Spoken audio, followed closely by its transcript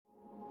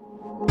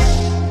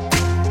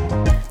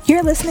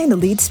You're listening to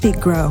Lead, Speak,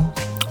 Grow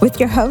with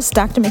your host,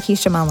 Dr.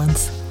 Makisha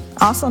Mullins,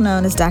 also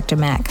known as Dr.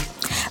 Mac.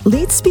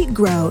 Lead, Speak,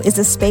 Grow is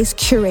a space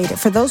curated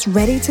for those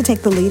ready to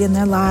take the lead in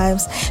their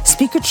lives,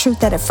 speak a truth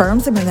that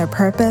affirms them in their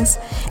purpose,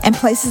 and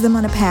places them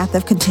on a path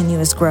of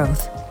continuous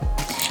growth.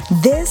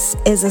 This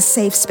is a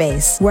safe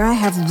space where I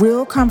have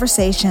real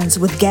conversations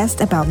with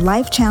guests about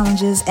life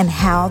challenges and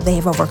how they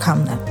have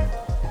overcome them.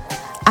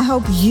 I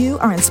hope you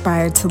are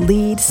inspired to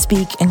lead,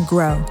 speak, and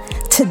grow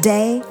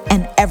today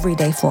and every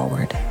day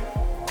forward.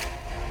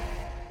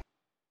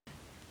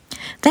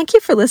 Thank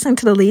you for listening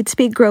to the Lead,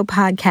 Speak, Grow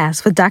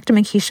podcast with Dr.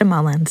 Makisha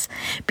Mullins.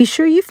 Be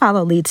sure you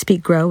follow Lead,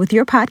 Speak, Grow with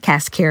your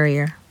podcast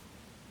carrier.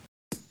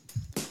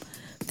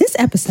 This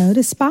episode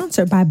is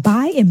sponsored by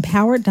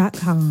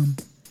BuyEmpowered.com.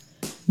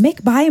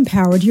 Make Buy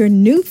Empowered your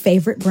new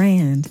favorite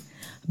brand.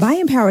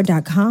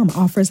 BuyEmpowered.com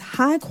offers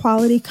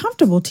high-quality,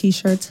 comfortable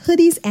t-shirts,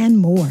 hoodies, and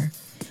more.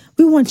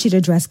 We want you to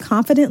dress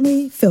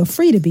confidently, feel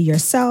free to be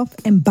yourself,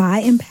 and buy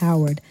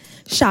empowered.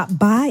 Shop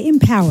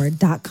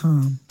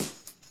BuyEmpowered.com.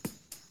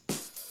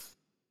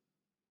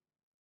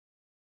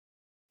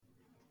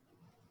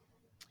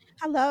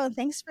 Hello, and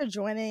thanks for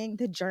joining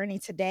the journey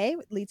today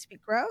with Lead,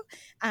 Speak, Grow.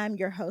 I'm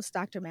your host,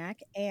 Dr.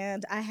 Mac,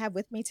 and I have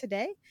with me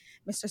today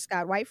Mr.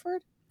 Scott Whiteford.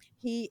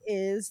 He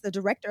is the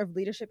Director of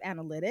Leadership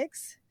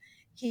Analytics.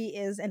 He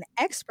is an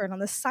expert on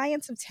the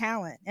science of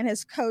talent and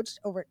has coached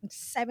over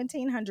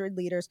 1,700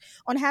 leaders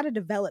on how to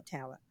develop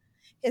talent.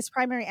 His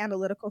primary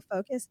analytical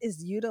focus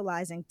is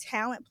utilizing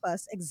Talent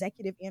Plus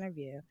executive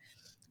interview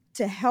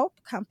to help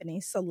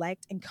companies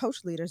select and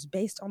coach leaders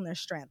based on their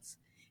strengths.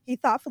 He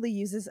thoughtfully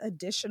uses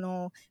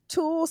additional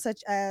tools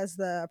such as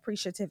the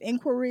appreciative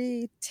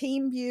inquiry,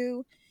 team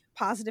view,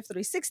 positive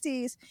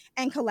 360s,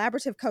 and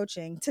collaborative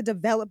coaching to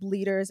develop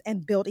leaders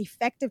and build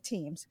effective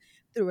teams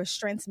through a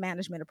strengths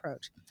management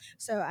approach.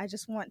 So I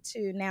just want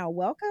to now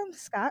welcome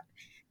Scott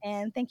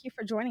and thank you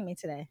for joining me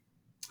today.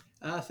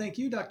 Thank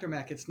you, Dr.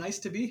 Mack. It's nice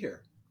to be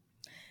here.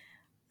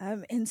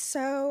 And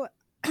so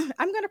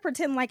I'm going to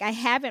pretend like I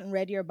haven't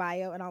read your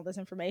bio and all this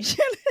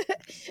information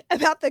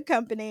about the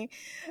company,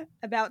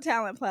 about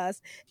Talent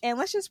Plus. And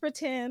let's just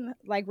pretend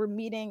like we're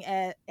meeting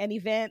at an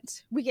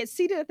event. We get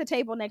seated at the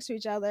table next to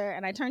each other.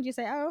 And I turn to you and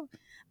say,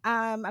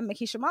 I'm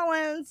Makisha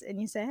Mullins. And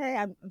you say, hey,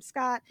 I'm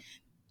Scott.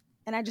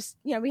 And I just,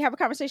 we have a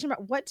conversation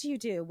about what do you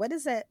do? What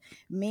does it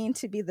mean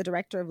to be the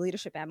Director of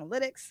Leadership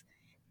Analytics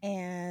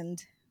and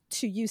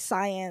to use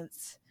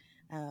science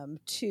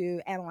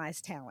to analyze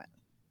talent?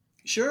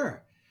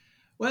 Sure.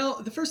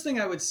 Well, the first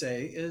thing I would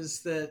say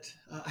is that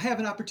I have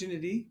an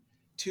opportunity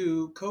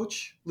to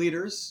coach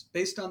leaders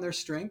based on their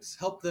strengths,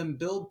 help them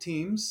build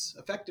teams,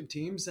 effective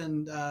teams,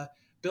 and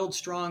build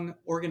strong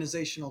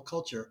organizational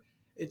culture.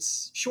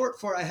 It's short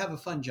for I have a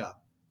fun job.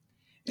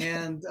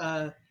 And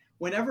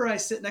whenever I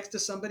sit next to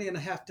somebody and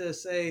I have to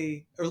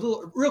say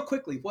real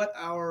quickly what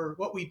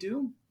we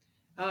do,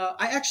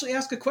 I actually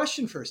ask a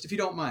question first, if you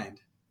don't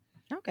mind.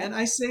 Okay. And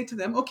I say to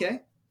them,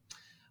 okay,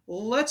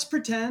 let's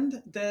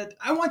pretend that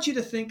I want you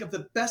to think of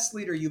the best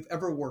leader you've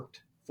ever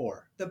worked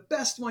for, the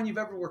best one you've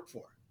ever worked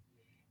for.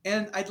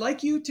 And I'd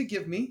like you to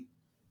give me,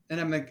 and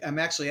I'm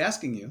actually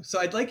asking you, so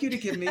I'd like you to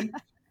give me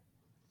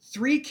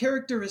 3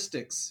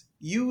 characteristics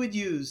you would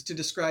use to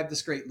describe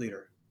this great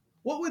leader.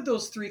 What would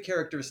those 3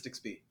 characteristics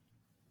be?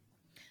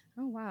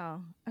 Oh,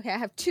 wow. Okay, I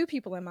have 2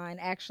 people in mind,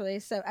 actually.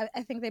 So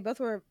I think they both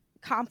were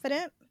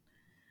confident,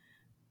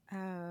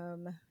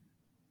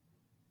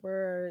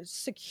 were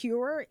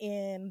secure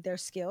in their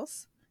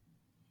skills,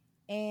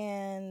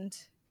 and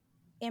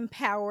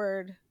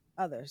empowered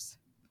others.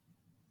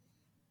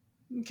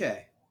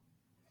 Okay.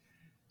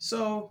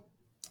 So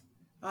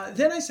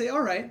then I say,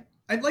 all right,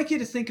 I'd like you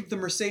to think of the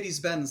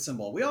Mercedes-Benz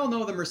symbol. We all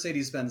know the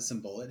Mercedes-Benz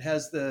symbol.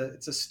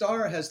 It's a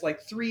star, it has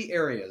like 3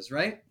 areas,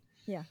 right?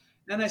 Yeah.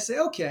 And I say,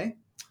 okay,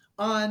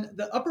 on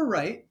the upper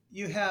right,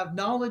 you have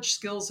knowledge,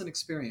 skills, and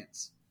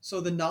experience. So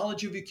the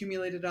knowledge you've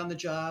accumulated on the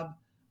job,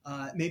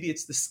 maybe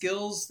it's the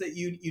skills that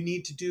you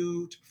need to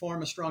do to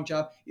perform a strong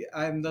job.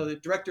 I'm the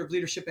Director of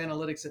Leadership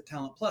Analytics at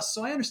Talent Plus,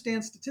 so I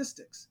understand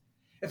statistics.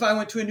 If I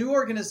went to a new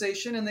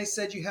organization and they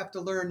said you have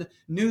to learn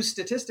new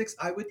statistics,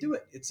 I would do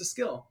it. It's a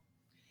skill.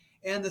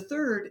 And the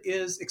third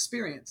is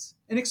experience.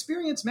 And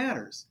experience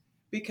matters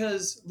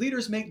because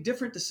leaders make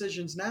different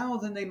decisions now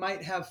than they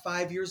might have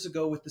 5 years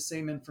ago with the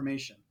same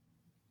information.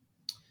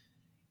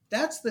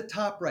 That's the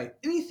top right.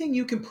 Anything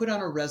you can put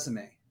on a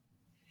resume.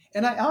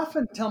 And I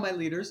often tell my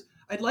leaders,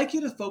 I'd like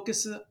you to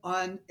focus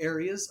on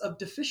areas of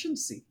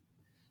deficiency.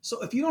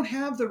 So if you don't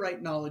have the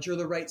right knowledge or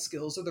the right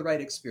skills or the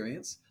right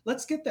experience,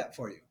 let's get that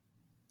for you.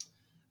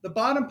 The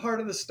bottom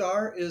part of the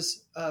star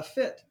is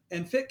fit.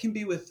 And fit can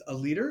be with a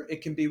leader.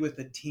 It can be with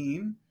a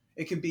team.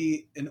 It can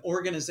be an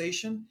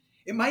organization.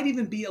 It might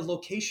even be a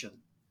location.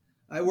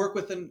 I work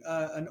with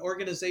an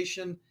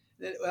organization,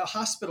 a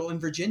hospital in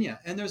Virginia,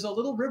 and there's a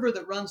little river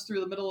that runs through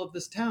the middle of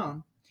this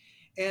town.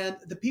 And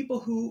the people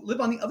who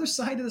live on the other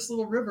side of this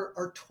little river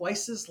are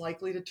twice as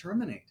likely to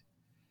terminate.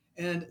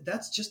 And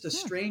that's just a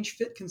strange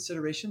fit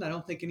consideration I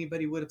don't think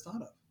anybody would have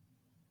thought of.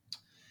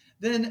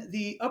 Then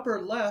the upper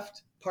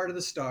left part of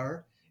the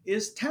star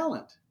is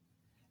talent.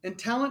 And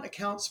talent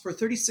accounts for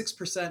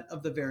 36%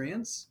 of the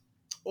variance,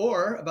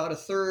 or about a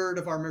third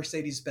of our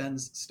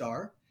Mercedes-Benz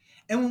star.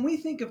 And when we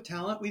think of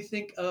talent, we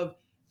think of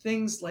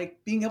things like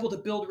being able to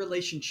build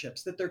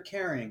relationships, that they're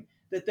caring,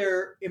 that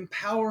they're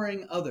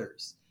empowering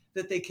others,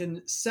 that they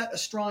can set a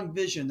strong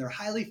vision, they're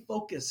highly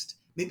focused,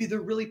 maybe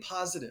they're really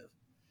positive.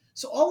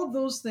 So all of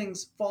those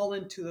things fall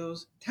into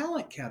those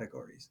talent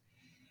categories.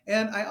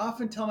 And I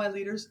often tell my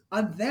leaders,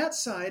 on that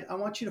side, I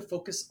want you to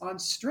focus on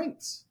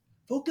strengths.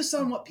 Focus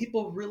on what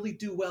people really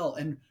do well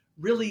and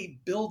really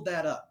build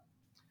that up.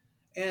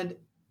 And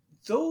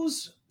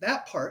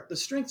that part, the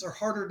strengths, are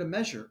harder to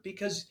measure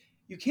because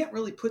you can't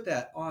really put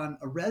that on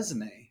a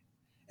resume.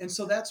 And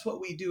so that's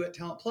what we do at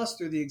Talent Plus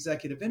through the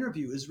executive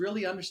interview, is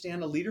really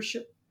understand a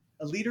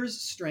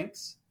leader's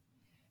strengths,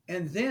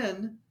 and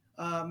then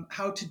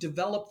how to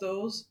develop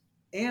those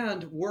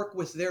and work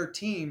with their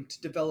team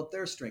to develop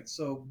their strengths.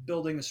 So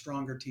building a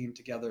stronger team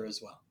together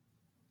as well.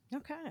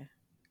 Okay.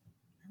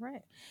 All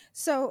right.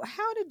 So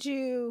how did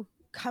you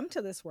come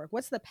to this work?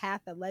 What's the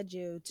path that led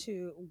you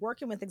to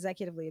working with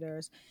executive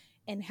leaders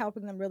and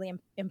helping them really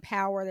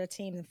empower their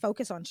teams and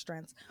focus on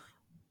strengths?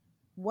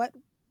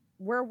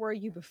 Where were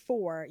you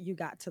before you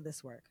got to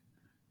this work?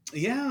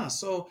 Yeah.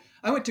 So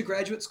I went to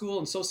graduate school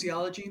in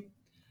sociology.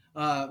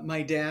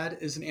 My dad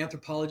is an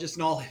anthropologist,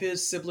 and all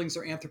his siblings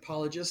are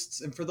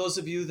anthropologists. And for those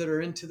of you that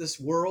are into this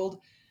world,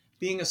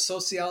 being a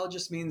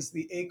sociologist means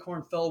the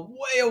acorn fell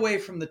way away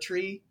from the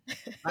tree.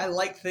 I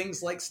like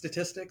things like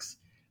statistics.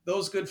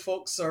 Those good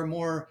folks are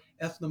more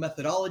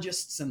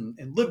ethnomethodologists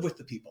and live with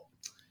the people.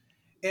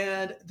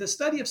 And the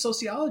study of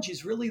sociology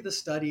is really the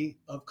study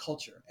of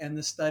culture and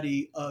the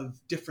study of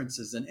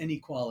differences and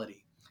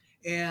inequality.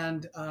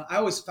 And I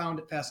always found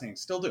it fascinating,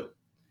 still do.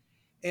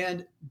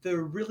 And the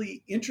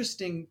really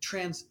interesting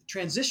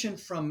transition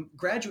from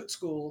graduate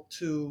school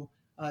to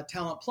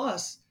Talent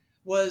Plus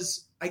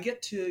was I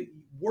get to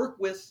work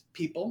with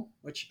people,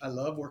 which I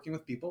love working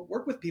with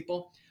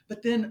people,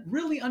 but then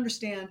really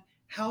understand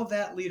how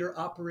that leader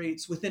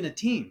operates within a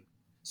team.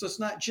 So it's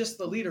not just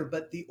the leader,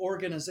 but the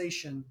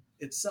organization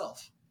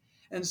itself.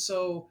 And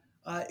so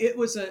it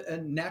was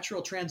a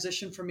natural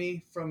transition for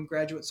me from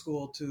graduate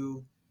school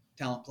to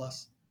Talent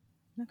Plus.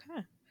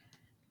 Okay.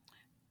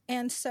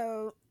 And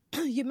so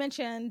you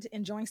mentioned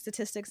enjoying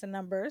statistics and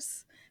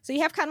numbers. So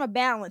you have kind of a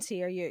balance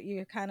here.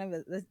 You're kind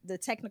of the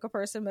technical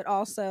person, but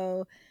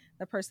also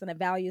the person that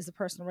values the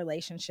personal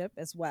relationship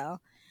as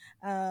well.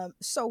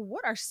 So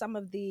what are some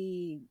of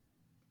the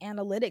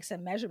analytics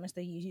and measurements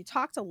that you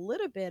talked a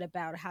little bit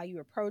about how you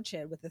approach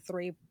it with the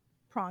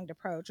three-pronged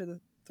approach, or the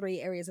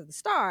three areas of the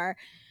star.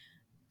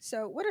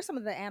 So what are some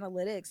of the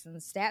analytics and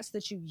stats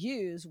that you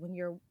use when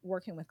you're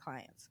working with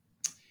clients?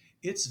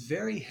 It's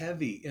very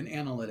heavy in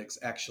analytics,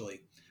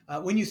 actually.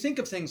 When you think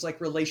of things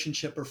like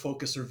relationship or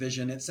focus or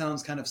vision, it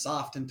sounds kind of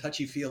soft and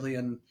touchy-feely,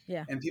 and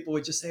people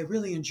would just say,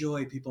 really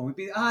enjoy people. And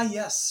we'd be,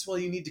 yes, well,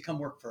 you need to come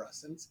work for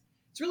us. And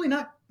it's really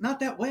not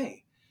that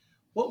way.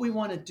 What we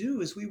want to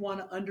do is we want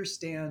to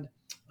understand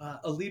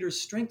a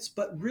leader's strengths,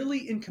 but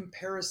really in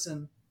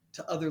comparison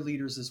to other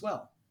leaders as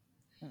well.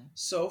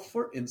 So,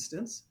 for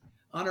instance,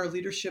 on our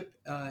leadership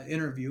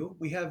interview,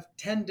 we have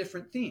 10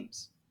 different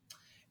themes.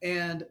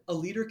 And a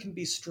leader can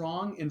be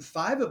strong in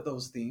 5 of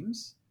those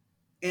themes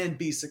and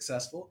be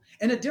successful.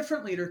 And a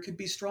different leader could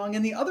be strong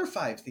in the other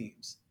 5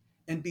 themes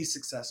and be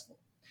successful.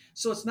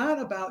 So it's not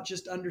about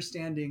just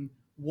understanding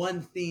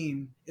one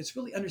theme. It's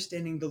really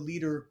understanding the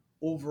leader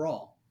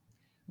overall.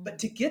 But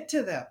to get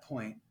to that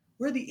point,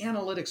 where the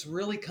analytics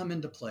really come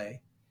into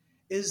play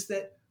is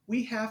that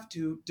we have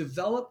to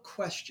develop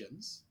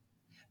questions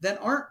that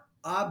aren't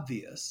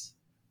obvious,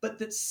 but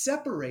that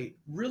separate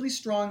really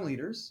strong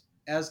leaders,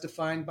 as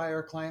defined by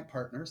our client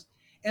partners,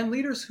 and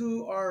leaders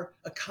who are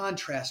a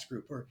contrast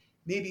group, or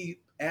maybe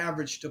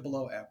average to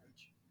below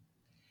average.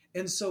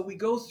 And so we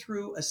go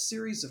through a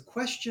series of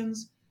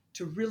questions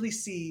to really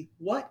see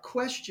what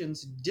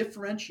questions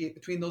differentiate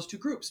between those two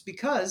groups.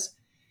 Because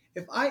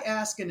if I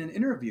ask in an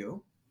interview,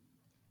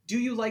 do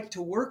you like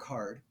to work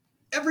hard?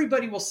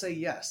 Everybody will say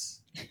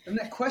yes. And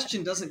that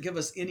question doesn't give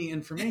us any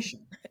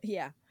information.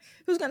 Yeah.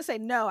 Who's going to say,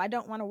 no, I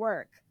don't want to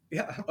work?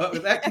 Yeah,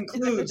 that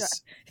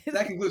concludes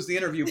the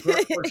interview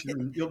portion,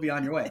 and you'll be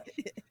on your way.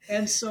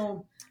 And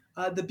so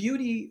the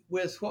beauty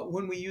with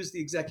when we use the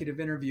executive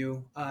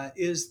interview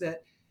is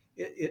that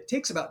it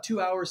takes about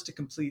 2 hours to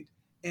complete,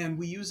 and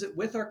we use it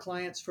with our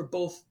clients for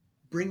both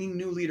bringing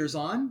new leaders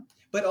on,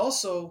 but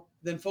also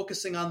then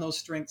focusing on those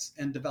strengths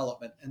and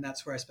development. And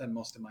that's where I spend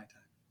most of my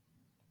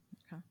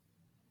time. Okay.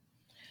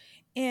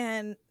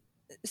 And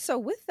so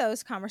with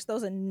those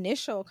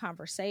initial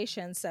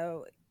conversations,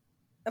 so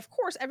of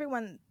course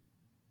everyone,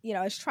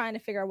 is trying to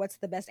figure out what's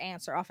the best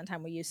answer.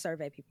 Oftentimes we use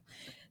survey people.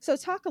 So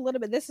talk a little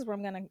bit, this is where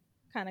I'm going to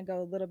kind of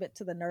go a little bit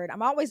to the nerd.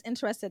 I'm always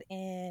interested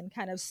in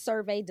kind of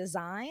survey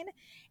design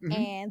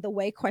and the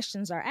way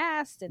questions are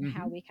asked and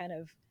how we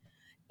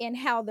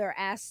how they're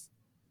asked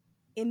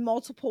in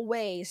multiple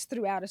ways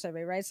throughout a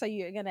survey, right? So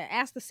you're going to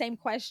ask the same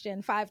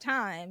question 5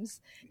 times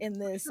in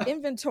this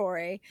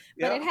inventory,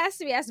 but it has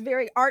to be asked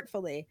very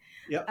artfully.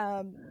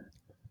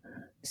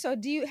 So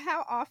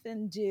how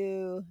often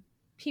do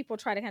people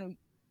try to kind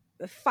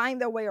of find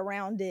their way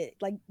around it,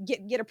 like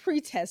get a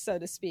pretest, so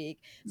to speak,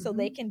 so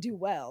they Mhm. can do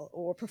well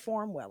or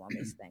perform well on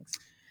these things?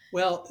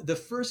 Well, the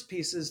first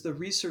piece is the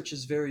research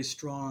is very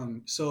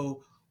strong.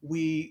 So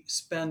we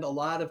spend a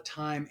lot of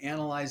time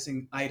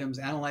analyzing items,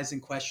 analyzing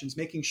questions,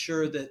 making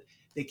sure that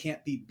they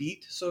can't be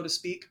beat, so to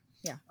speak.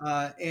 Yeah.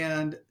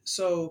 And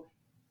so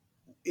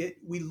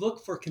we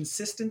look for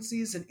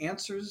consistencies in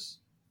answers.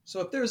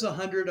 So if there's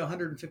 100,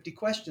 150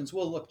 questions,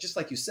 we'll look, just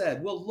like you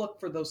said, we'll look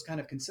for those kind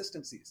of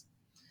consistencies.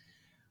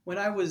 When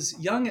I was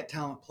young at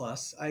Talent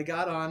Plus, I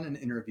got on an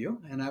interview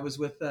and I was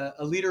with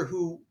a leader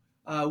who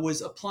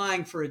was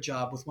applying for a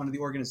job with one of the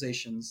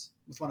organizations,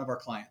 with one of our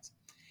clients.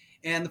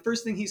 And the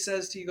first thing he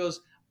says to you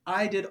goes,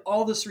 I did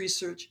all this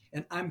research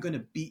and I'm going to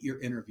beat your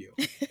interview.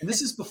 And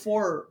this is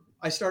before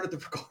I started the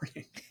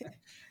recording.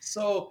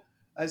 So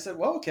I said,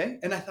 well, okay.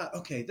 And I thought,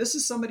 okay, this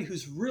is somebody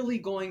who's really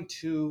going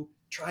to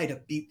try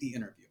to beat the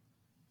interview.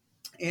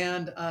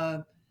 And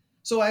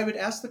so I would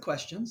ask the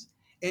questions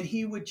and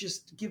he would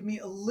just give me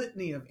a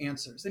litany of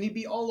answers and he'd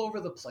be all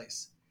over the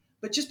place.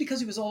 But just because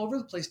he was all over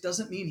the place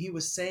doesn't mean he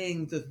was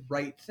saying the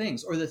right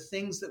things or the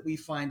things that we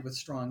find with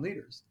strong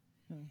leaders.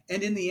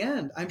 And in the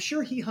end, I'm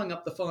sure he hung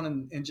up the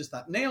phone and just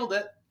thought, nailed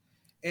it.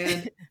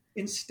 And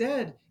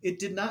instead, it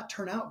did not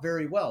turn out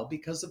very well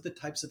because of the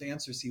types of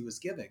answers he was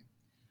giving.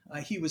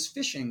 He was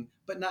fishing,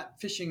 but not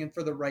fishing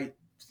for the right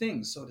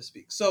things, so to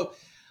speak. So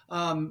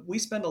we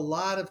spend a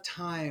lot of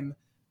time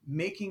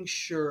making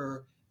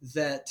sure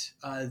that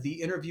the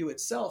interview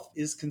itself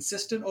is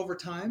consistent over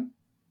time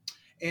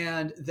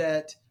and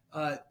that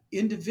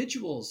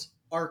individuals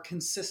are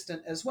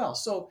consistent as well.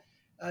 So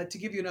to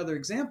give you another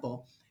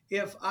example,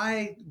 if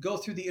I go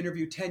through the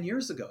interview 10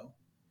 years ago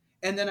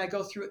and then I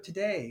go through it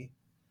today,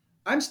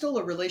 I'm still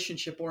a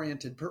relationship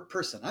oriented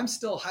person. I'm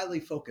still highly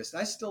focused.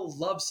 I still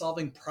love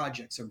solving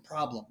projects and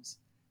problems.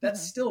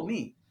 That's still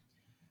me.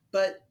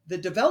 But the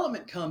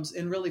development comes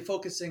in really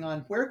focusing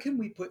on where can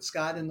we put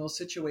Scott in those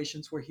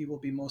situations where he will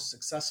be most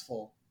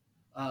successful,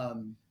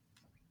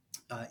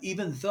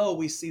 even though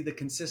we see the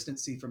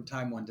consistency from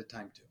time one to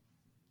time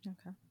two.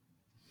 Okay.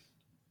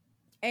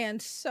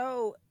 And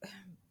so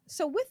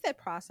with that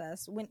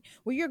process, when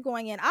you're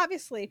going in,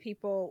 obviously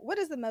what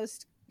is the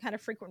most kind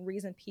of frequent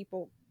reason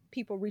people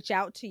reach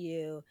out to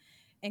you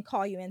and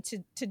call you in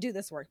to do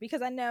this work?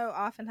 Because I know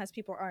oftentimes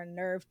people are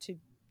unnerved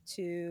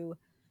to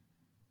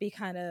be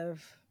kind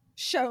of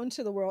shown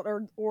to the world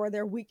or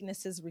their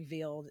weaknesses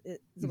revealed is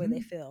the way they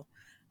feel.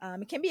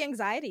 It can be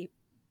anxiety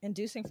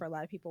inducing for a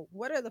lot of people.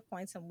 What are the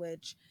points in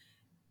which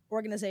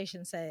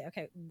organizations say,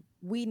 okay,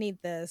 we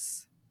need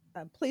this,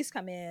 please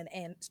come in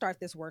and start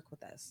this work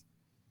with us?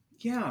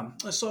 Yeah.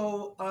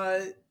 So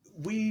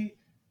we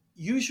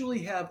usually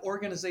have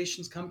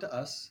organizations come to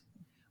us.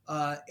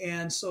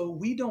 And so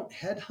we don't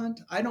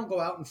headhunt. I don't go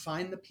out and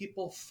find the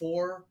people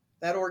for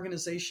that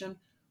organization.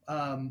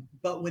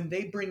 But when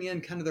they bring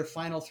in kind of their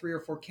final 3 or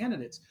 4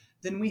 candidates,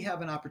 then we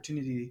have an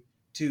opportunity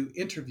to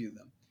interview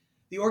them.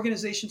 The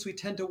organizations we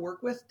tend to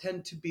work with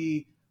tend to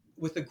be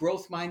with a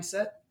growth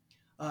mindset.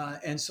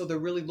 And so they're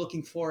really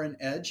looking for an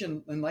edge.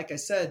 And like I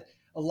said,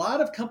 a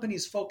lot of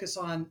companies focus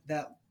on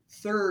that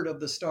third of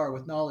the star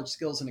with knowledge,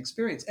 skills, and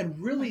experience and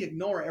really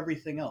ignore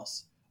everything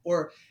else.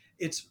 Or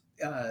it's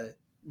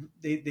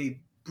they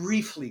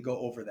briefly go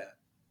over that.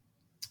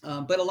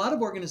 But a lot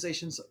of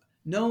organizations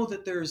know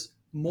that there's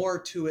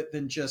more to it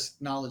than just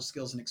knowledge,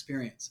 skills, and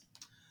experience.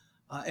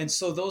 And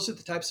so those are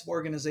the types of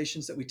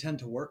organizations that we tend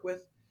to work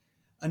with.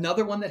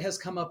 Another one that has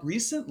come up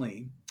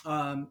recently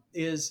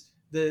is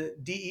the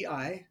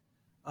DEI.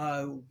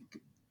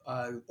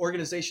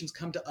 Organizations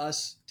come to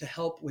us to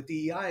help with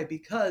DEI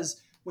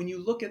because when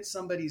you look at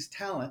somebody's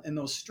talent and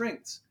those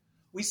strengths,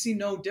 we see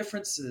no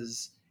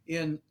differences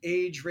in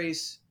age,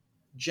 race,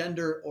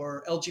 gender,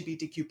 or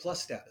LGBTQ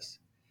plus status.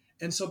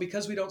 And so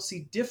because we don't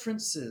see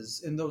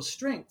differences in those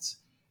strengths,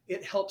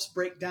 it helps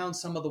break down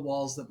some of the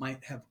walls that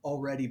might have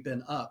already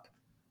been up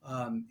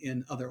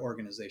in other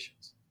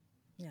organizations.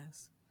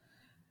 Yes.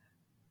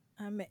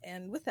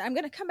 And with that, I'm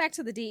going to come back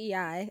to the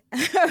DEI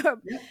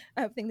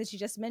thing that you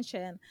just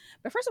mentioned.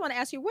 But first, I want to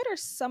ask you, what are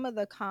some of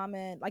the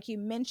common, like you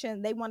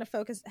mentioned, they want to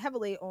focus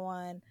heavily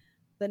on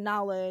the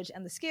knowledge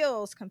and the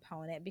skills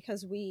component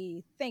because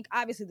we think,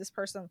 obviously, this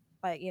person,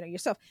 like,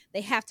 yourself,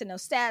 they have to know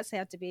stats, they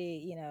have to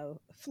be,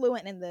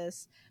 fluent in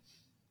this.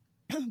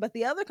 But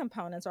the other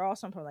components are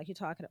also important, like you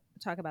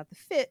talk about the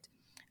fit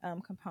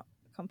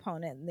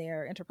component and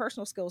their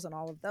interpersonal skills and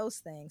all of those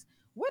things.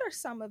 What are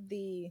some of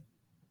the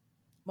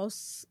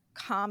most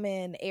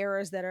common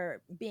errors that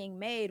are being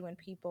made when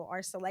people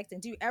are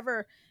selecting? Do you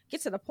ever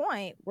get to the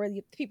point where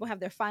people have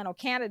their final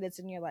candidates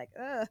and you're like,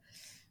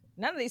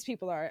 none of these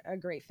people are a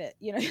great fit?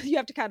 You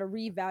have to kind of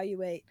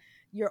reevaluate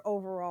your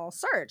overall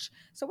search.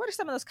 So what are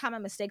some of those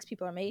common mistakes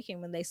people are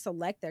making when they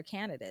select their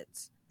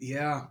candidates?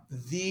 Yeah,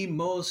 the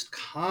most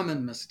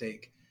common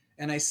mistake.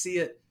 And I see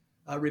it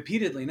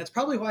repeatedly. And that's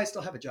probably why I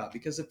still have a job,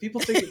 because if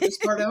people figure this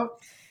part out,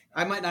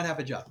 I might not have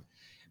a job.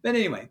 But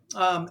anyway,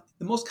 the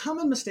most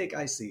common mistake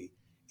I see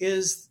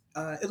is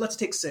let's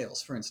take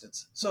sales, for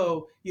instance.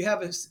 So you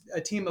have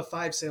a team of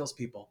 5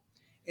 salespeople,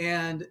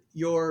 and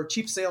your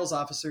chief sales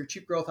officer,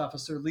 chief growth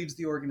officer leaves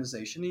the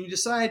organization, and you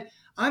decide,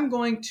 I'm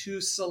going to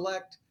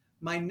select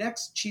my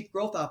next chief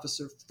growth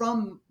officer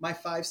from my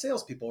 5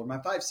 salespeople or my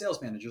 5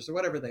 sales managers or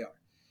whatever they are.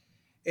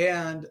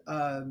 And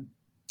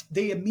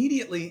they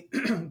immediately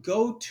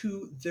go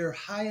to their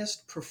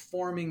highest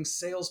performing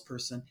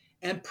salesperson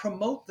and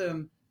promote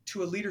them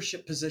to a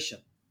leadership position.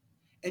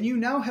 And you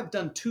now have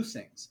done 2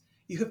 things.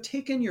 You have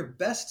taken your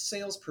best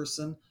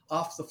salesperson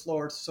off the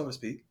floor, so to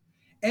speak,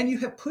 and you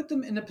have put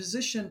them in a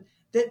position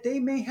that they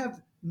may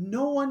have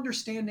no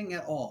understanding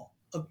at all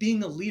of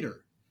being a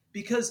leader.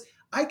 Because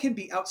I can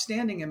be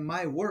outstanding in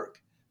my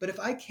work, but if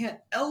I can't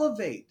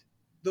elevate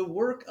the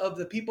work of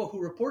the people who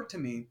report to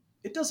me,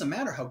 it doesn't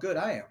matter how good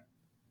I am.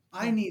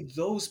 I need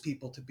those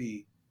people to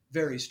be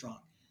very strong.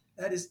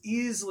 That is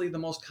easily the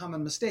most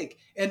common mistake.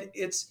 And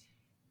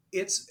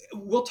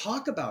we'll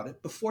talk about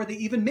it before they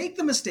even make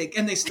the mistake,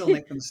 and they still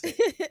make the mistake.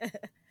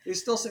 They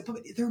still say,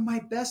 but they're my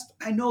best.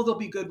 I know they'll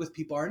be good with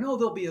people. I know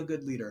they'll be a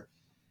good leader.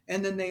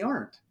 And then they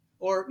aren't.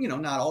 Or,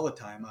 not all the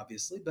time,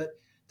 obviously, but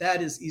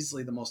that is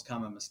easily the most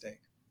common mistake.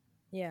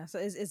 Yeah, so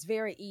it's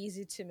very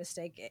easy to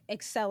mistake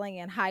excelling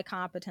in high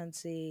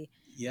competency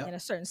in a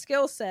certain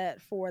skill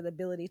set for the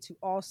ability to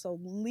also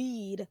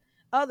lead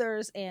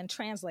others and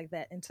translate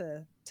that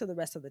into the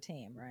rest of the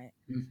team, right?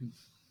 Mm-hmm.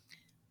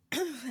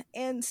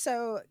 And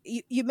so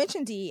you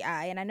mentioned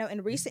DEI, and I know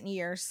in recent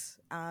years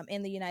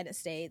in the United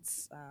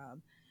States,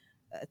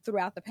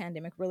 throughout the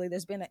pandemic, really,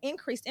 there's been an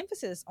increased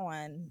emphasis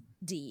on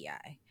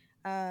DEI.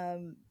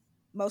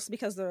 Mostly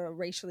because of the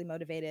racially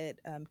motivated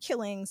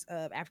killings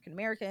of African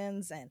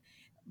Americans and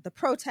the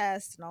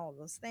protests and all of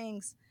those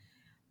things.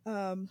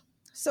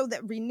 So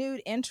that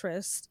renewed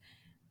interest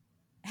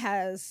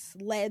has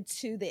led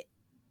to the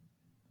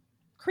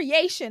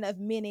creation of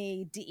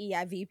many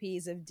DEI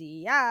VPs of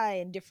DEI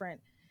in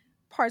different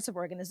parts of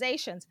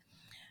organizations.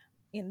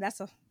 And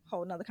that's a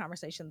whole nother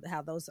conversation,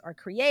 how those are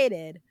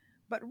created.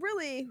 But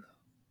really,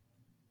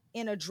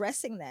 in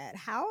addressing that,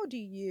 how do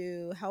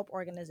you help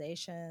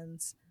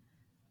organizations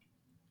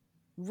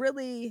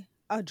really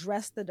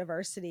address the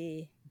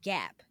diversity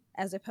gap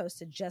as opposed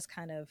to just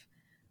kind of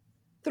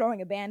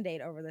throwing a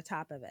Band-Aid over the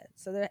top of it?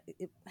 So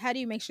how do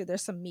you make sure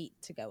there's some meat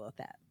to go with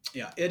that?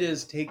 Yeah, it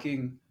is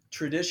taking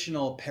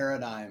traditional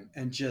paradigm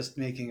and just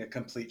making a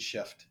complete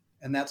shift.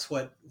 And that's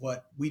what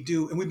we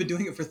do. And we've been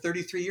doing it for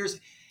 33 years.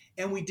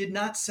 And we did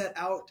not set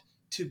out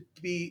to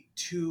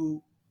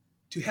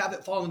have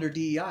it fall under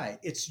DEI.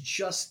 It's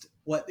just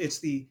it's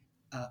the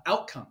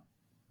outcome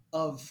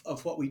of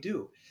what we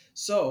do.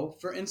 So,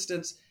 for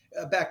instance,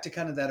 back to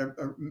kind of that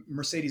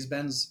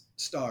Mercedes-Benz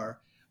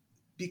star,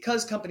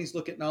 because companies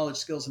look at knowledge,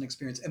 skills, and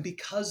experience, and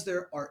because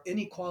there are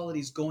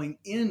inequalities going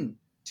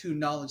into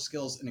knowledge,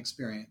 skills, and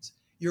experience,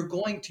 your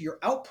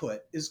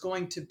output is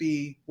going to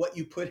be what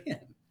you put in.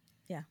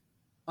 Yeah.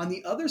 On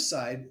the other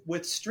side,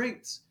 with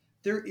strengths,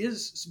 there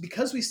is,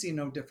 because we see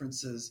no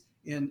differences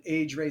in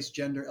age, race,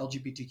 gender,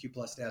 LGBTQ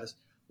plus status,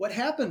 what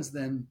happens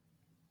then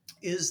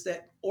is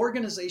that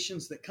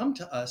organizations that come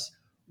to us,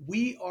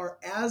 we are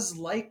as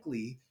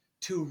likely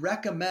to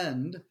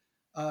recommend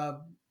a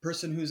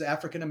person who's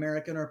African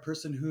American or a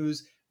person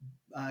who's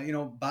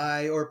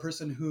bi, or a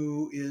person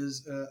who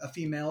is a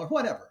female, or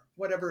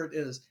whatever it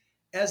is,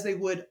 as they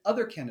would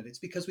other candidates,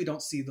 because we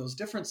don't see those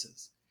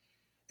differences.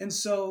 And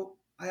so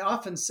I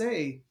often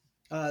say,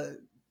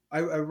 I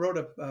wrote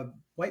a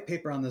white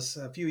paper on this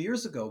a few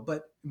years ago,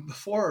 but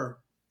before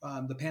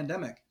the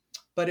pandemic.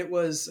 But it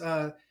was,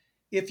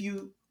 if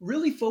you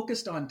really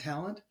focused on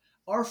talent,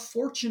 our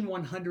Fortune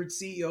 100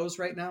 CEOs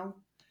right now,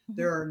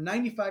 there are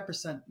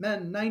 95%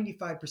 men,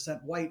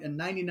 95% white, and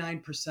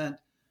 99%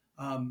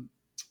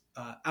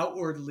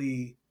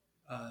 outwardly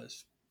 1%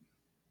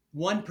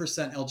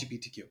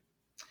 LGBTQ.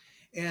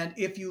 And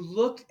if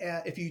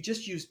you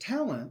just use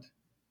talent,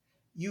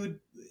 you'd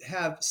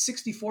have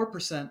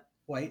 64%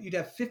 white, you'd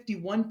have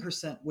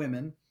 51%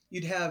 women,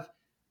 you'd have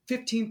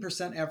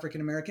 15%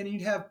 African American, and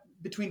you'd have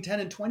between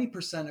 10 and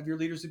 20% of your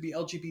leaders would be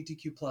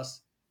LGBTQ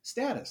plus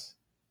status.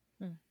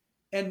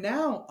 And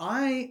now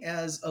I,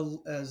 as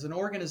an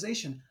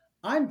organization,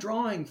 I'm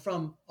drawing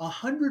from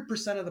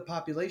 100% of the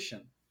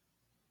population.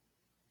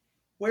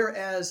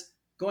 Whereas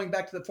going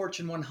back to the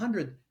Fortune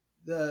 100,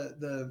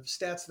 the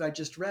stats that I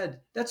just read,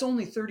 that's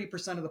only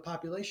 30% of the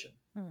population.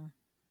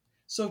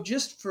 So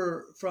just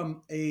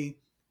from a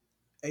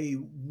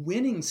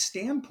winning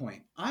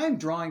standpoint, I'm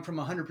drawing from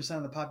 100%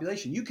 of the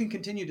population. You can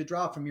continue to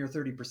draw from your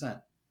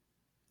 30%.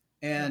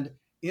 And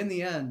in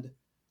the end,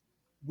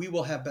 we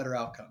will have better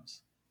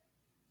outcomes.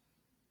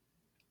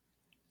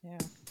 Yeah.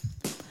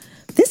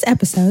 This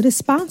episode is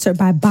sponsored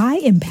by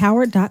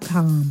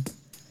BuyEmpowered.com.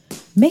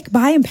 Make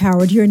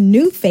BuyEmpowered your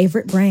new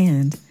favorite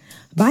brand.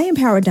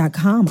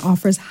 BuyEmpowered.com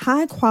offers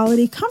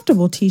high-quality,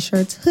 comfortable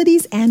t-shirts,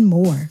 hoodies, and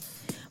more.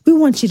 We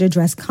want you to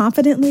dress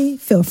confidently,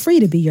 feel free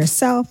to be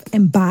yourself,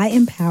 and buy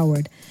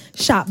empowered.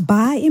 Shop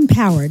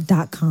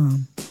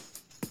BuyEmpowered.com.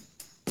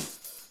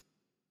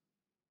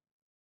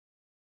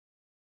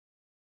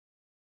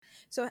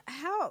 So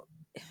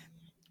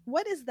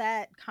what is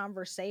that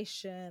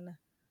conversation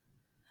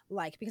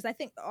like? Because I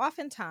think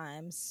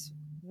oftentimes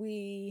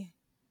we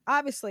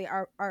obviously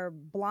are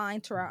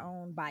blind to our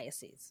own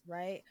biases,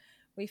 right?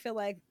 We feel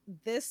like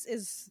this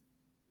is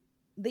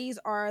these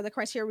are the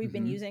criteria we've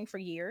been Mm-hmm. using for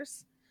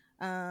years.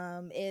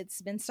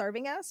 It's been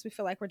serving us. We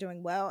feel like we're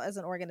doing well as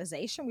an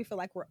organization. We feel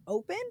like we're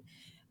open.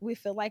 We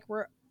feel like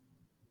we're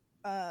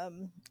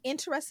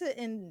interested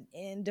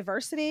in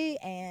diversity,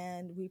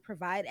 and we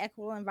provide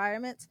equitable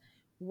environments.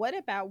 What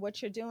about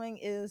what you're doing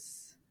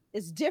is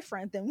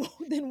different than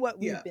than what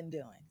we've Yeah. been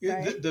doing, The,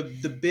 right?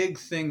 the big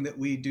thing that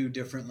we do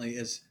differently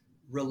is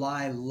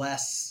rely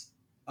less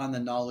on the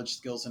knowledge,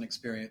 skills, and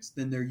experience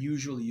than they're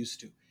usually used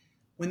to.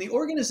 When the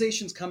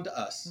organizations come to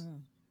us,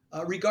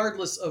 Mm.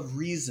 regardless of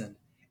reason,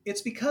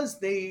 it's because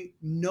they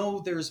know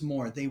there's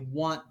more. They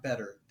want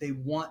better. They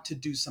want to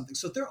do something.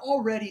 So they're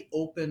already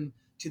open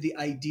to the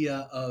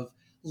idea of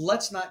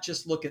let's not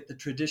just look at the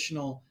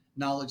traditional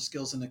knowledge,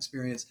 skills, and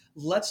experience.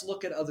 Let's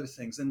look at other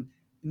things. And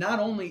not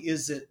only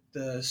is it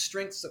the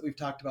strengths that we've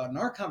talked about in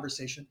our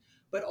conversation,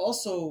 but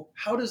also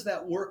how does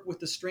that work with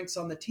the strengths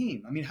on the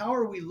team? I mean, how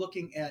are we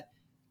looking at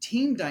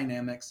team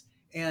dynamics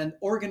and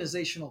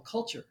organizational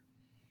culture?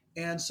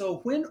 And so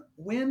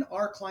when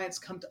our clients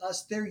come to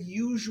us, they're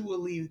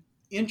usually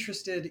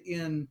interested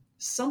in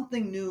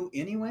something new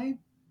anyway,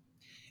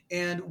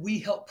 and we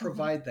help Mm-hmm.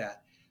 provide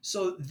that.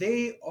 So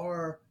they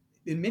are,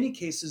 in many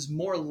cases,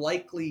 more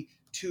likely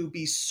to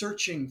be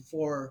searching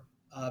for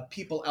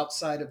people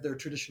outside of their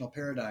traditional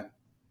paradigm.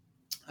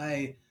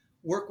 I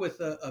work with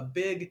a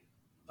big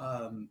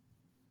um,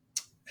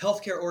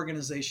 healthcare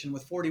organization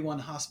with 41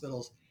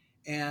 hospitals,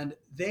 and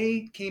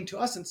they came to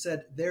us and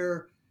said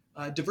their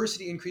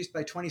diversity increased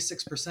by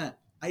 26%.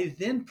 I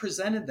then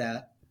presented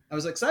that. I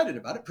was excited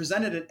about it,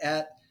 presented it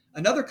at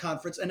another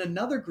conference, and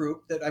another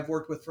group that I've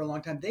worked with for a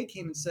long time, they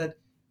came and said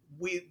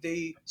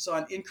they saw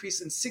an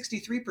increase in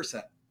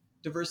 63%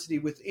 diversity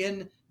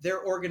within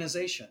their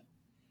organization.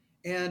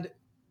 And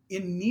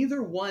in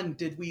neither one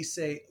did we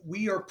say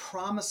we are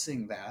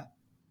promising that.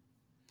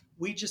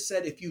 We just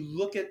said if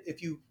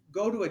you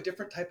go to a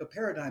different type of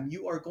paradigm,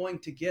 you are going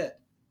to get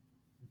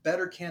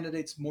better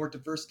candidates, more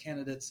diverse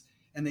candidates,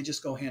 and they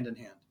just go hand in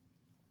hand.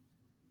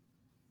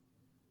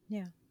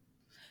 Yeah.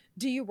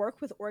 Do you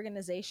work with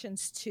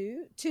organizations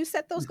to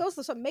set those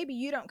goals? So maybe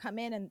you don't come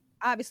in and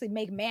obviously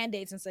make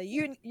mandates and say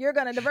you're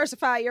going to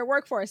diversify your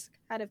workforce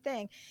kind of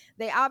thing.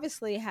 They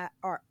obviously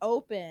are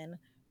open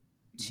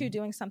to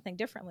doing something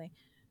differently.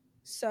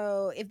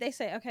 So if they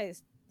say, okay,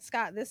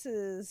 Scott, this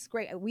is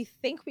great, we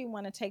think we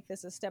want to take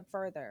this a step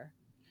further,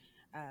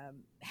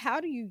 how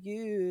do you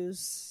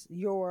use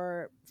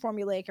your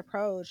formulaic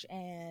approach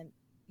and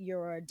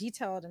your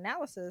detailed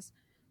analysis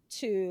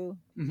to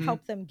Mm-hmm.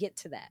 help them get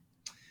to that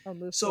or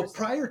move So towards that?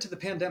 prior to the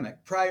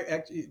pandemic,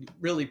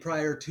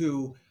 prior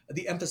to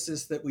the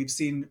emphasis that we've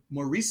seen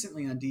more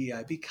recently on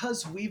DEI,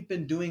 because we've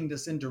been doing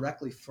this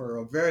indirectly for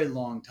a very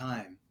long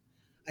time,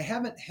 I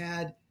haven't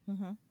had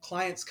Mm-hmm.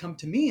 clients come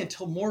to me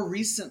until more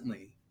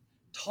recently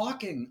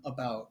talking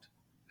about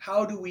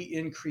how do we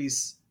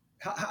increase,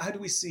 how do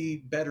we see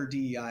better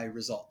DEI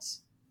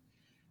results.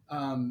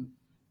 Um,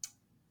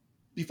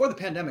 Before the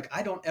pandemic,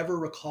 I don't ever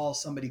recall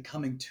somebody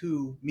coming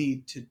to me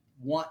to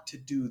want to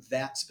do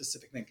that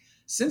specific thing.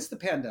 Since the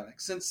pandemic,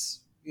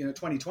 since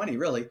 2020,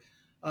 really,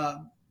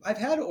 I've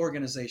had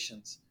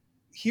organizations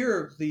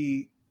hear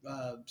the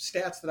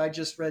stats that I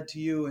just read to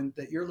you and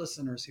that your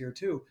listeners hear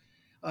too,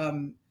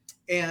 um,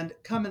 and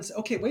come and say,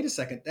 "Okay, wait a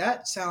second,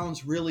 that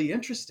sounds really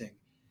interesting,"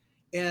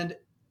 and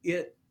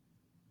it.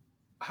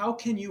 How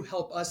can you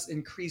help us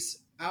increase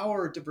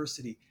our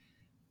diversity?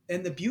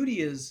 And the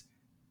beauty is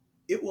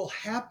it will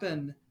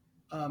happen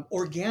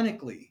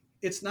organically.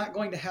 It's not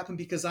going to happen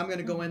because I'm going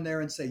to go in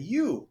there and say,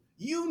 you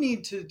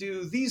need to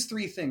do these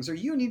three things, or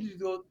you need to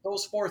do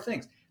those four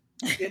things.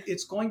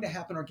 It's going to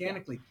happen Yeah.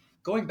 organically.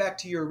 Going back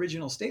to your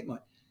original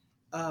statement,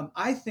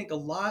 I think a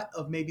lot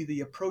of maybe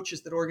the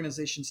approaches that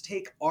organizations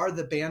take are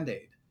the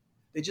Band-Aid.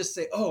 They just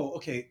say, oh,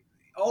 okay,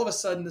 all of a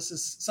sudden this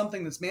is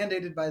something that's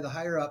mandated by the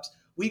higher ups.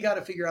 We got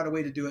to figure out a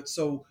way to do it.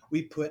 So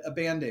we put a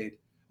Band-Aid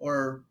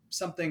or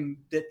something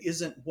that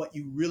isn't what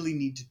you really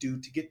need to do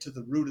to get to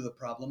the root of the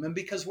problem. And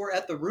because we're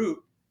at the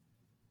root,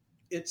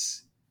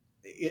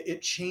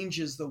 it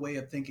changes the way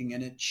of thinking,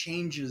 and it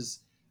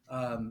changes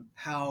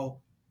how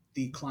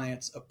the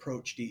clients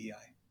approach DEI.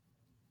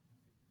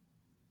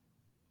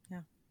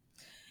 Yeah.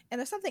 And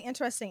there's something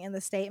interesting in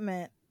the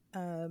statement,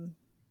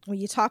 when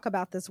you talk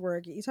about this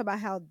word, you talk about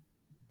how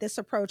this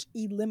approach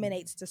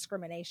eliminates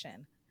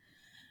discrimination.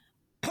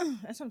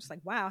 And so I'm just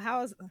like, wow,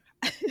 how is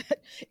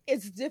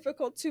it's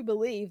difficult to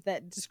believe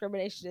that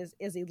discrimination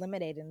is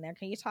eliminated in there.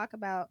 Can you talk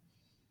about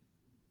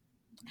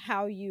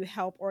how you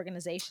help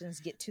organizations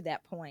get to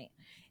that point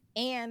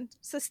and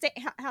sustain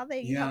how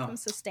they you help Yeah, them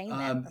sustain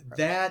that approach?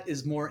 that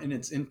is more in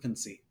its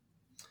infancy.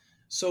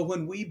 So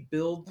when we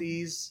build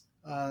these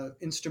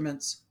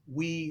instruments,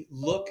 we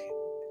look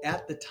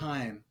at the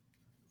time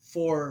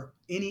for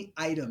any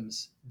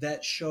items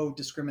that show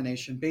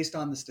discrimination based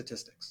on the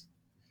statistics.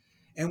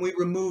 and we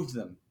remove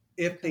them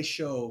if they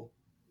show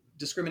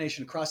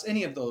discrimination across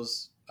any of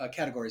those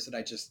categories that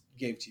I just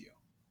gave to you.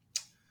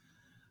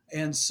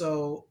 And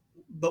so,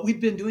 but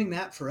we've been doing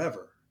that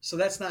forever. So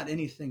that's not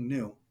anything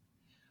new.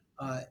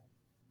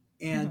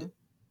 And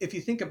if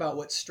you think about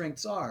what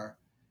strengths are,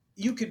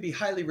 you could be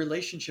highly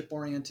relationship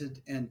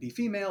oriented and be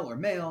female or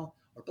male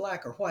or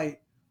black or white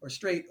or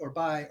straight or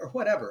bi or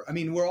whatever. I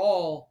mean, we're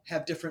all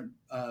have different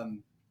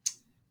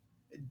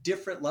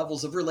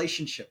levels of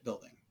relationship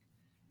building,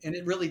 and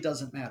it really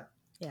doesn't matter.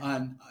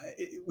 Yeah.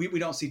 We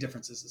don't see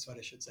differences, is what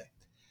I should say.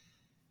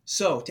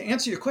 So to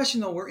answer your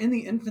question, though, we're in the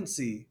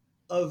infancy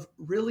of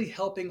really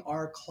helping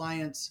our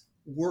clients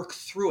work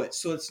through it.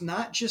 So it's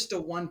not just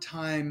a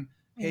one-time,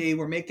 hey,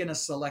 we're making a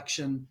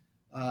selection.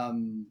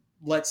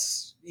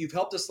 You've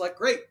helped us select,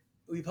 great.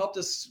 We've helped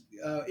us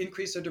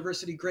increase our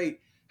diversity, great.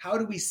 How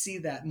do we see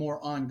that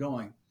more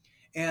ongoing?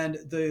 And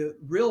the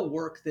real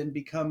work then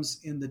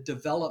becomes in the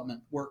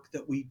development work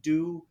that we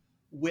do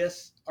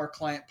with our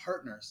client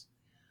partners,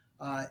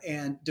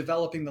 and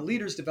developing the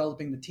leaders,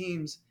 developing the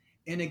teams.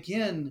 And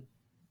again,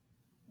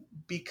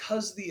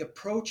 because the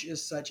approach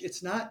is such,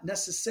 it's not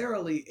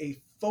necessarily a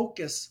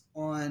focus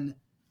on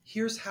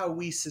here's how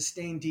we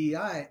sustain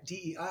DEI.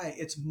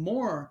 It's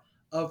more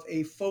of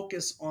a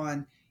focus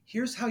on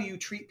here's how you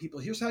treat people,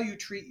 here's how you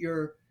treat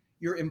your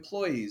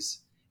employees,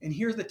 and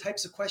here are the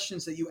types of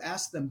questions that you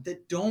ask them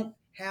that don't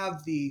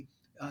have the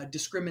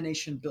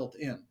discrimination built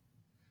in.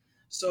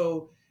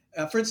 So,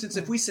 for instance,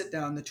 if we sit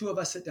down, the two of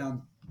us sit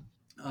down,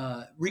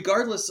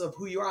 regardless of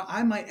who you are,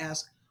 I might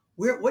ask,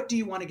 what do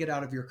you want to get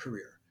out of your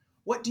career?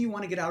 What do you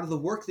want to get out of the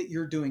work that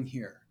you're doing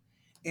here?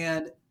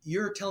 And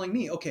you're telling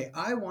me, okay,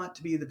 I want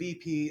to be the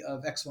VP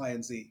of X, Y,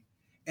 and Z.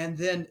 And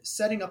then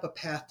setting up a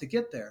path to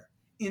get there.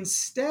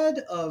 Instead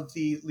of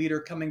the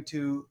leader coming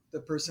to the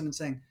person and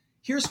saying,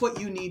 here's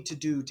what you need to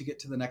do to get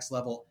to the next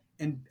level,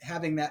 and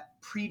having that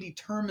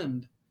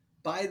predetermined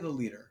by the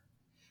leader,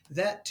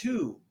 that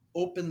too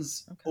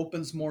opens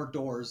more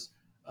doors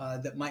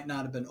that might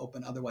not have been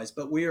open otherwise.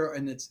 But we are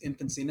in its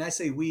infancy. And I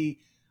say we,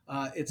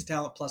 it's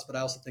Talent Plus, but I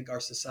also think our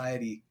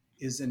society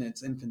is in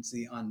its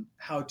infancy on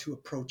how to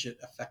approach it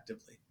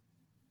effectively.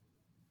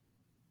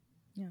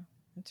 Yeah,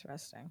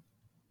 interesting.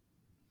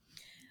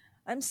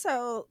 And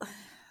so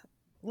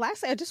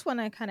lastly, I just want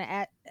to kind of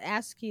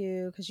ask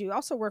you, because you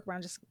also work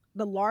around just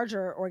the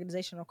larger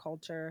organizational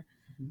culture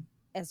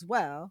as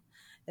well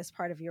as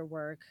part of your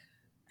work.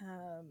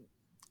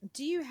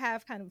 Do you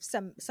have kind of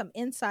some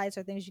insights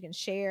or things you can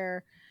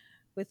share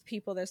with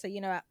people that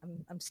say,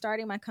 I'm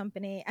starting my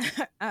company,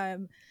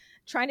 I'm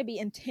trying to be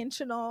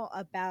intentional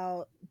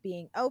about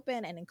being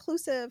open and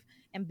inclusive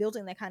and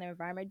building that kind of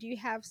environment? Do you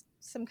have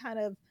some kind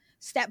of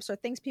steps or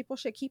things people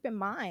should keep in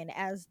mind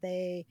as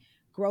they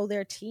grow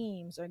their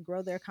teams or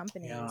grow their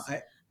companies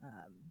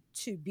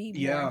to be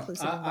more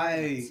inclusive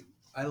environments?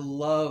 I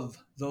love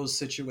those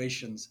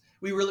situations.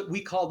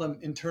 We call them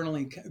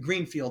internally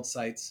greenfield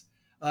sites,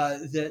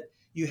 that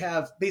you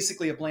have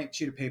basically a blank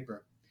sheet of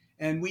paper.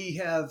 And we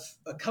have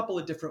a couple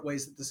of different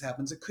ways that this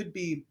happens. It could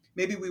be,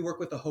 maybe we work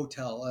with a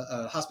hotel,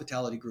 a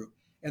hospitality group,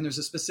 and there's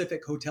a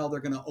specific hotel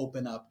they're going to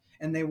open up,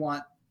 and they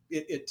want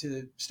it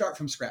to start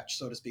from scratch,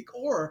 so to speak.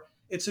 Or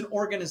it's an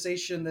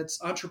organization that's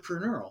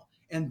entrepreneurial,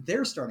 and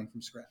they're starting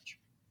from scratch.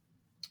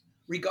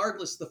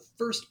 Regardless, the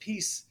first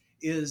piece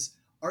is,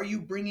 are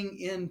you bringing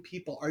in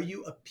people? Are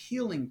you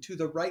appealing to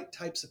the right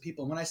types of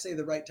people? And when I say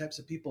the right types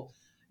of people,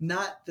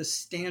 not the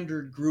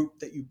standard group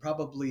that you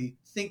probably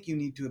think you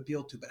need to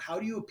appeal to, but how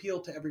do you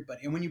appeal to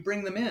everybody? And when you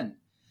bring them in,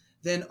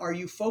 then are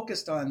you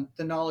focused on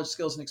the knowledge,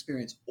 skills, and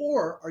experience?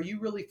 Or are you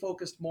really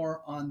focused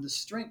more on the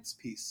strengths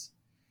piece?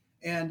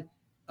 And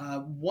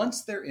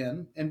once they're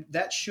in, and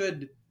that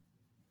should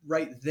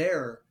right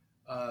there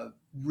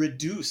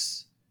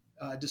reduce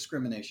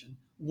discrimination.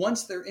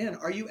 Once they're in,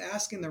 are you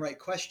asking the right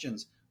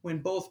questions when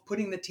both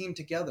putting the team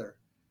together,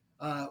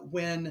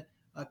 when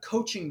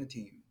coaching the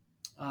team,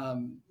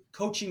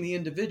 coaching the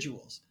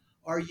individuals?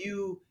 Are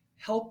you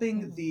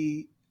helping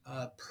the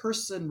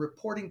person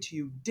reporting to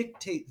you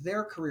dictate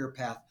their career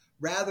path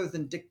rather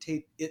than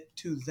dictate it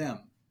to them?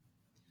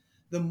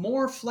 The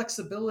more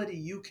flexibility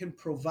you can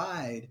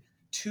provide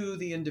to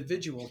the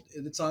individual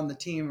that's on the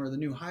team or the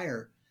new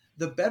hire,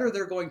 the better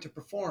they're going to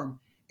perform.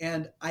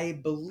 And I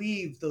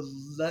believe the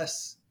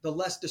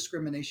less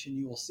discrimination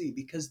you will see,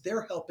 because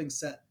they're helping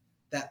set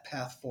that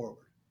path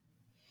forward.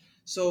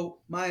 So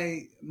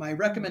my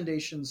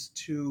recommendations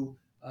to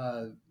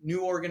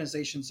new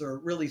organizations are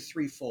really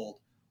threefold.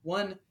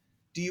 One,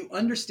 do you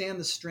understand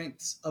the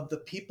strengths of the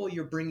people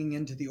you're bringing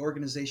into the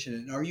organization?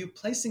 And are you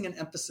placing an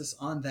emphasis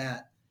on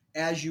that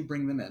as you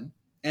bring them in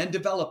and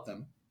develop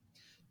them?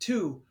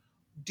 Two,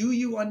 do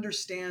you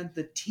understand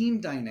the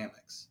team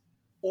dynamics?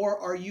 Or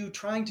are you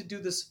trying to do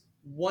this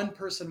one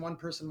person?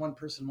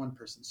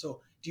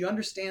 So do you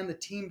understand the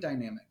team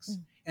dynamics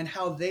and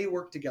how they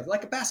work together,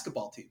 like a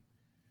basketball team?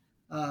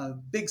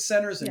 Big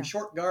centers and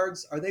short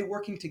guards, are they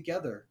working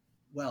together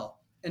well?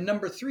 And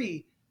number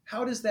three,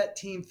 how does that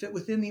team fit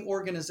within the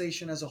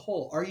organization as a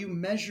whole? Are you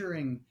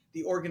measuring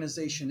the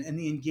organization, and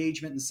the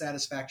engagement and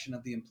satisfaction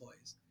of the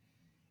employees.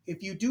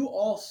 If you do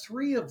all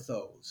three of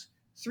those,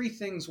 three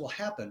things will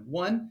happen.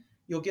 One,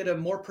 you'll get a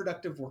more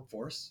productive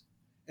workforce,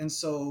 and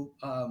so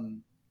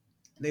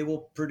they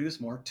will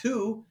produce more.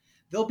 Two,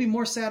 they'll be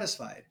more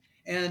satisfied,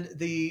 and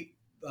the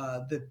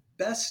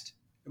best,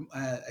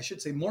 I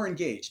should say, more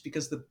engaged,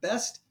 because the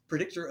best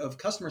predictor of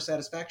customer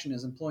satisfaction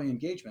is employee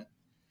engagement.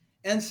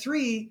 And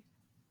three,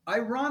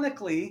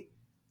 ironically,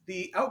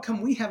 the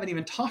outcome we haven't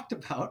even talked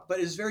about, but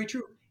is very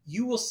true.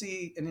 You will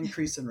see an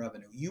increase in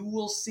revenue. You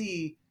will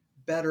see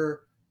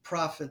better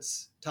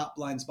profits, top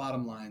lines,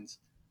 bottom lines,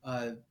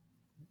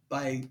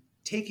 by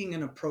taking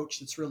an approach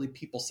that's really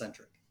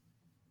people-centric.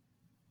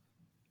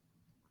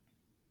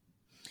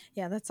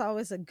 Yeah, that's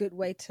always a good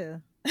way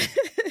to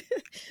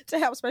to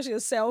help, especially a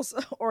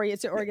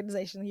sales-oriented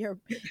organization. Your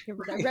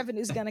Right.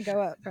 revenue is going to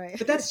go up, right?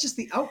 But that's just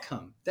the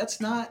outcome.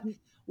 That's not,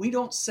 we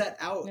don't set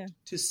out Yeah.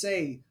 to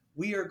say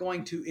we are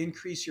going to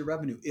increase your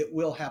revenue. It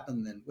will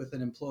happen then with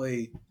an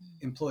employee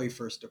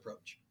first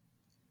approach.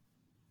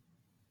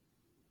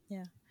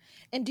 Yeah.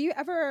 And do you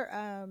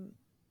ever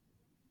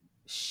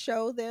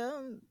show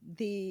them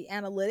the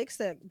analytics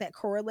that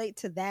correlate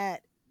to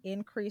that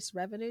increased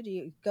revenue? Do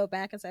you go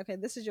back and say, okay,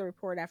 this is your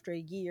report after a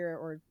year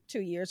or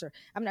 2 years, or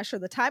I'm not sure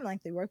the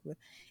timeline they work with,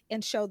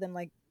 and show them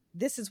like,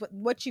 this is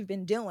what you've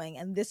been doing,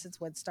 and this is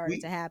what's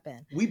starting to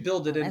happen? We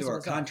build it as into a our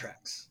result.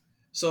 contracts.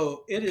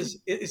 So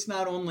it's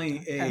not only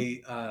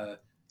Okay. a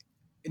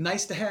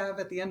nice to have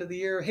at the end of the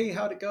year, hey,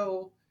 how'd it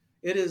go?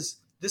 It is,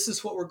 this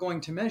is what we're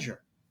going to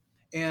measure.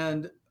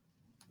 And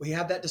we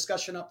have that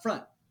discussion up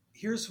front.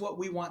 Here's what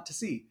we want to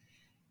see.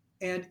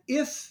 And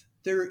if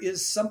there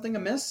is something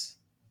amiss,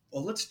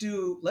 well, let's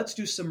do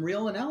some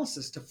real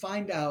analysis to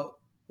find out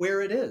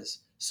where it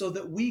is so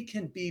that we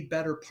can be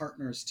better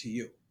partners to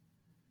you.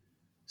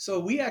 So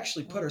we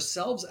actually put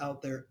ourselves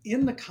out there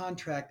in the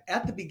contract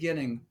at the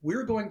beginning.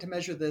 We're going to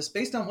measure this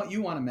based on what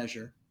you want to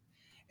measure,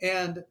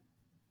 and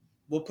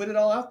we'll put it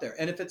all out there.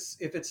 And if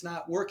it's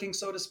not working,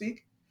 so to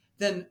speak,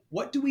 then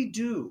what do we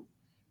do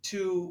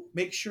to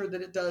make sure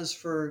that it does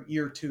for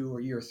year 2 or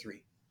year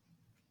 3?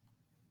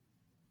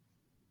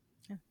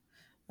 Yeah.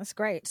 That's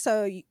great.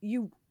 So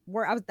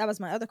that was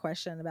my other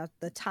question about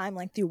the time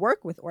length you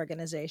work with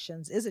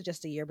organizations. Is it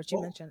just a year? But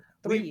you mentioned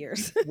 3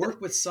 years. Work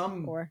with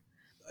some or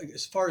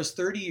as far as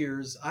 30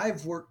 years.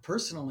 I've worked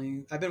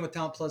personally. I've been with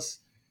Talent Plus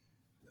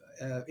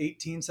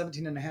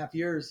 17 and a half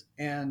years,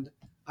 and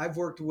I've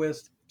worked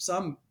with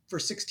some for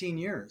 16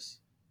 years.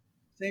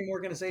 Same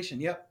organization.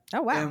 Yep.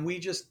 Oh, wow. And we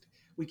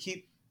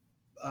keep,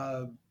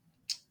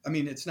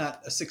 it's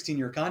not a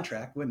 16-year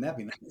contract. Wouldn't that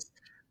be nice?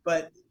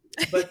 But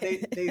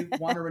they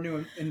want to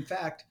renew. In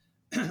fact,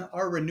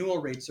 our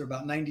renewal rates are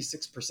about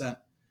 96%,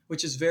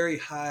 which is very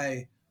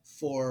high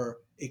for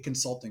a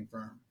consulting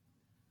firm.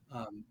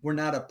 We're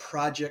not a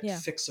project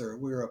fixer.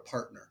 We're a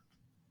partner.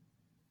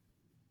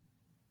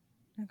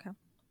 Okay.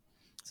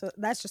 So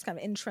that's just kind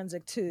of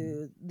intrinsic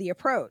to the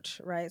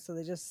approach, right? So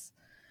they just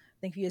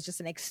think of you as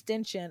just an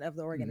extension of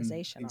the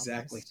organization.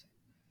 Exactly. Almost.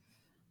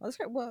 Well, that's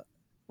great. Well,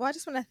 I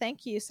just want to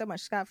thank you so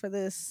much, Scott, for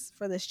this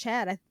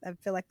chat. I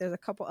feel like there's a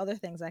couple other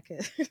things I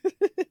could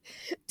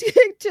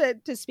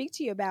to speak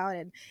to you about,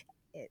 and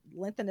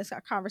lengthen this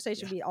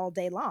conversation be all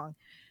day long,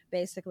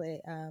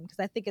 basically, because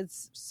I think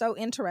it's so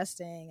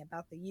interesting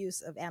about the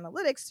use of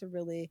analytics to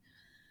really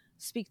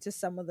speak to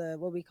some of the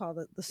what we call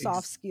the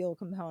soft skill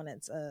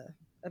components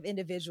of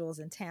individuals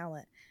and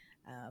talent.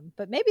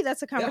 But maybe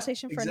that's a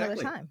conversation for another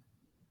time.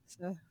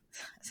 So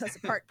that's a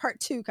part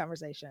 2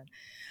 conversation.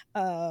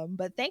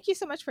 But thank you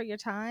so much for your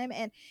time.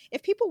 And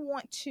if people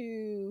want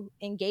to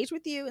engage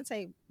with you and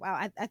say,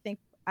 wow, I think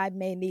I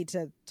may need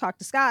to talk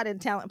to Scott in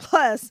Talent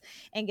Plus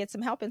and get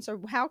some help. And so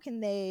how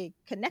can they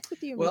connect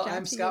with you? Well,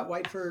 I'm Scott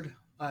Whiteford,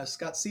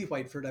 Scott C.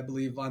 Whiteford, I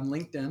believe, on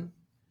LinkedIn.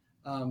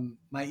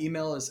 My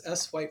email is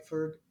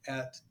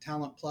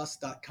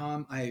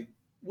swhiteford@talentplus.com. I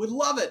would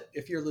love it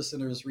if your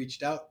listeners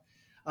reached out.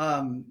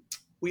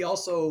 We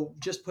also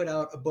just put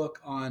out a book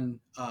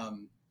on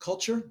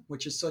culture,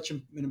 which is such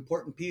an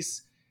important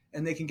piece.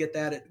 And they can get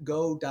that at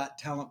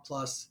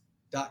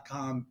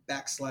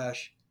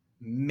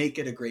go.talentplus.com/make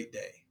it a great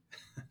day.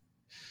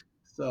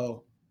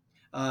 So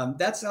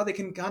that's how they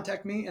can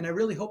contact me. And I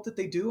really hope that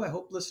they do. I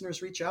hope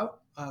listeners reach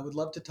out. I would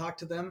love to talk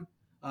to them.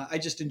 I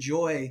just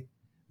enjoy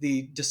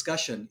the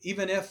discussion.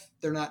 Even if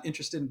they're not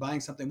interested in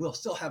buying something, we'll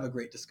still have a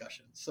great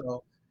discussion.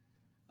 So,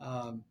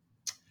 but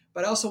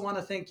I also want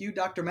to thank you,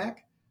 Dr.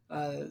 Mack.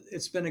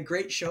 It's been a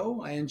great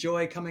show. I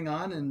enjoy coming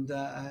on, and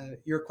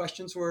your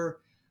questions were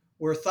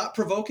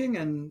thought-provoking,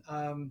 and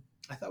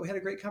I thought we had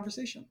a great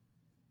conversation.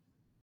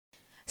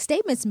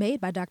 Statements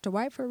made by Dr.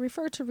 Whiteford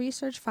refer to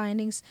research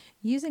findings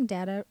using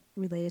data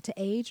related to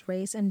age,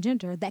 race, and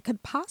gender that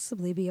could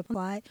possibly be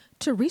applied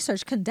to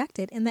research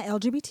conducted in the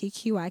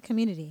LGBTQI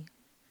community.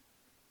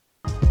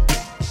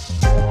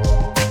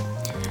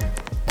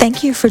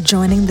 Thank you for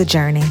joining the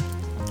journey.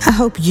 I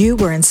hope you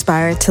were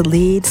inspired to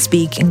lead,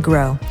 speak, and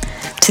grow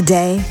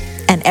today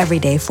and every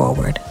day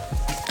forward.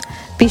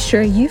 Be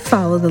sure you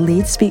follow the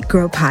Lead, Speak,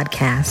 Grow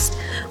podcast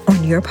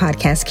on your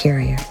podcast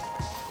carrier.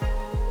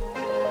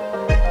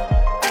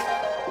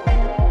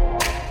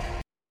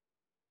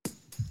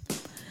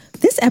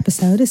 This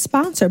episode is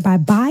sponsored by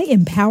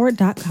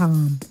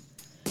BuyEmpowered.com.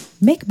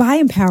 Make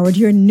BuyEmpowered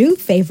your new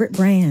favorite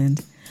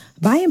brand.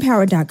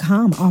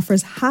 BuyEmpowered.com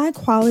offers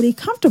high-quality,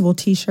 comfortable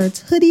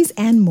t-shirts, hoodies,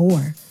 and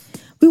more.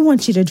 We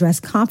want you to dress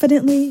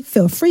confidently,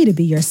 feel free to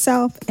be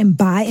yourself, and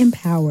buy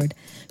empowered.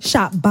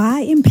 Shop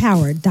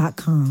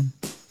BuyEmpowered.com.